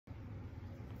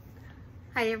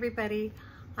Hi everybody.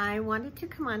 I wanted to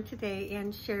come on today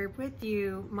and share with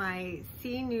you my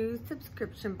CNews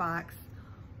subscription box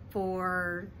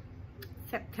for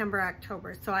September,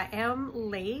 October. So I am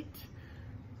late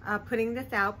putting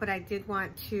this out, but I did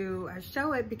want to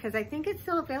show it because I think it's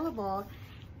still available.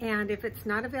 And if it's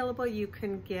not available, you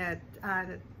can get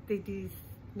the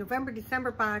November,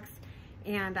 December box,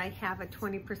 and I have a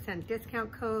 20%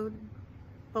 discount code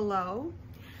below.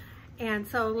 And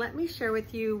so let me share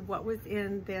with you what was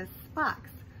in this box.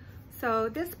 So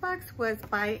this box was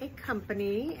by a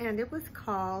company and it was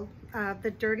called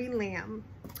The Dirty Lamb.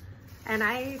 And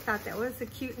I thought that was a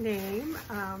cute name.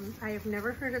 I have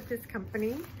never heard of this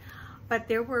company, but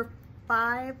there were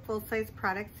 5 full-size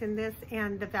products in this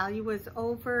and the value was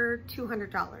over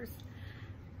 $200.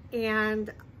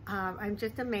 And I'm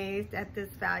just amazed at this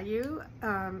value.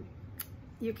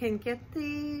 You can get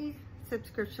the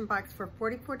subscription box for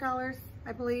 $44,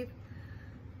 I believe,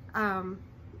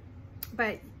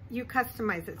 but you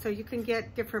customize it so you can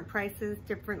get different prices,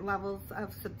 different levels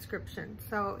of subscription.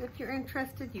 So if you're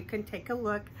interested, you can take a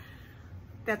look.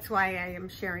 That's why I am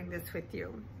sharing this with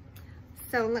you.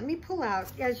 So let me pull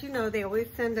out, as you know, they always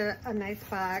send a nice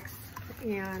box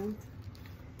and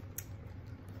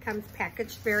comes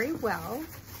packaged very well.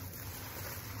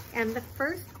 And the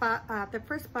first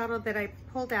bottle that I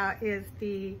pulled out is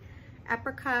the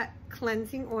Apricot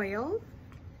Cleansing Oil.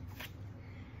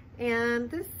 And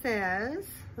this says,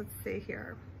 let's see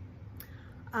here,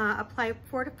 apply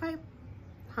 4 to 5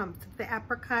 pumps of the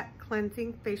Apricot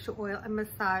Cleansing Facial Oil and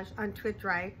massage onto a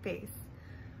dry face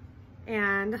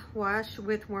and wash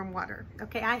with warm water.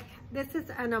 Okay, this is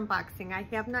an unboxing. I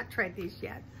have not tried these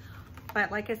yet,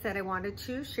 but like I said, I wanted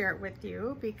to share it with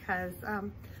you because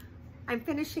I'm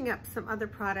finishing up some other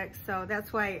products, so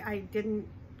that's why I didn't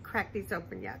crack these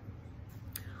open yet.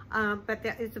 But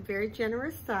that is a very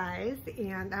generous size,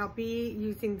 and I'll be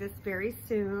using this very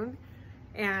soon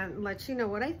and let you know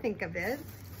what I think of it.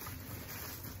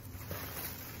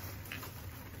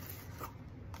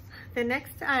 The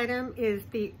next item is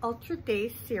the Ultra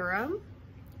Day Serum,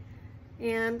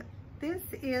 and this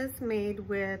is made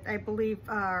with, I believe,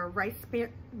 rice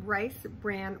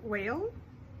bran oil.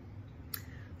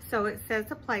 So it says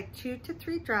apply 2 to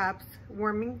 3 drops,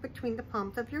 warming between the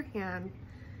palms of your hand,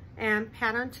 and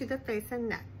pat onto the face and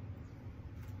neck.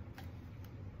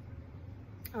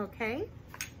 Okay.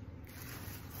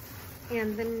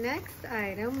 And the next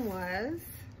item was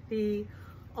the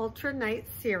Ultra Night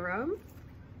Serum.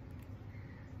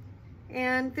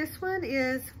 And this one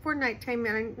is for nighttime,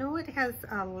 and I know it has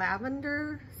some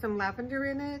lavender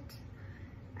in it.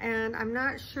 And I'm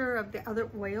not sure of the other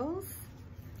oils.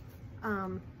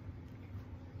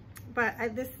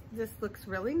 But this looks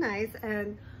really nice,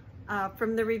 and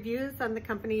from the reviews on the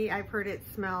company, I've heard it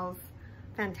smells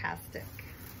fantastic.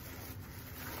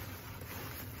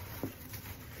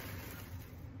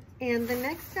 And the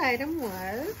next item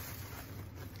was,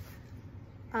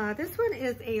 this one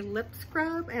is a lip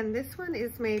scrub, and this one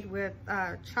is made with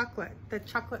chocolate, the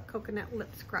chocolate coconut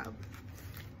lip scrub.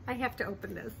 I have to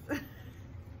open this.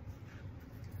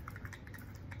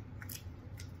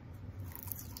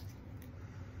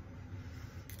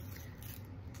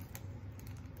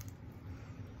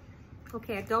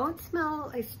 Okay, I don't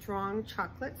smell a strong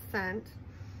chocolate scent.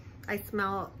 I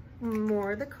smell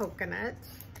more the coconut.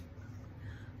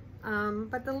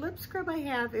 But the lip scrub I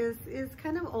have is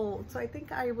kind of old, so I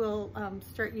think I will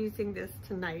start using this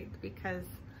tonight because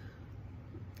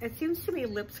it seems to me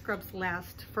lip scrubs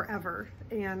last forever.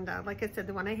 And like I said,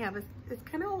 the one I have is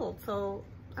kind of old, so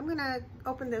I'm gonna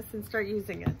open this and start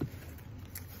using it.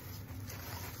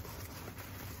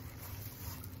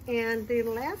 And the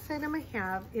last item I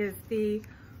have is the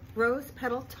Rose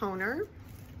Petal Toner.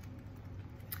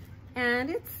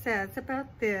 And it says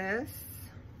about this,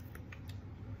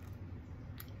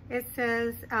 it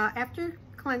says, after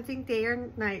cleansing day or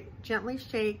night, gently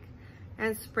shake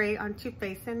and spray onto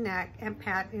face and neck and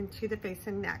pat into the face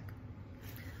and neck.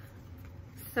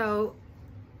 So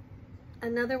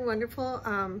another wonderful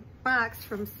box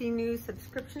from CNews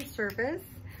subscription service.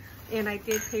 And I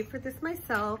did pay for this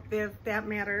myself, if that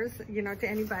matters, you know, to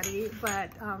anybody.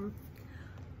 But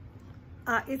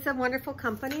it's a wonderful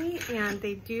company, and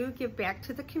they do give back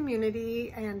to the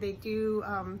community, and they do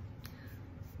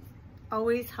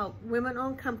always help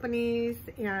women-owned companies,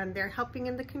 and they're helping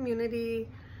in the community.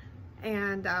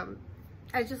 And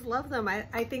I just love them.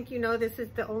 I think, you know, this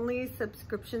is the only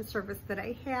subscription service that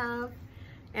I have,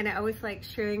 and I always like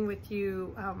sharing with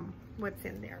you what's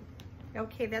in there.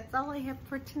 Okay, that's all I have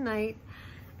for tonight,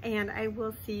 and I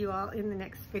will see you all in the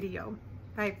next video.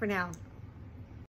 Bye for now.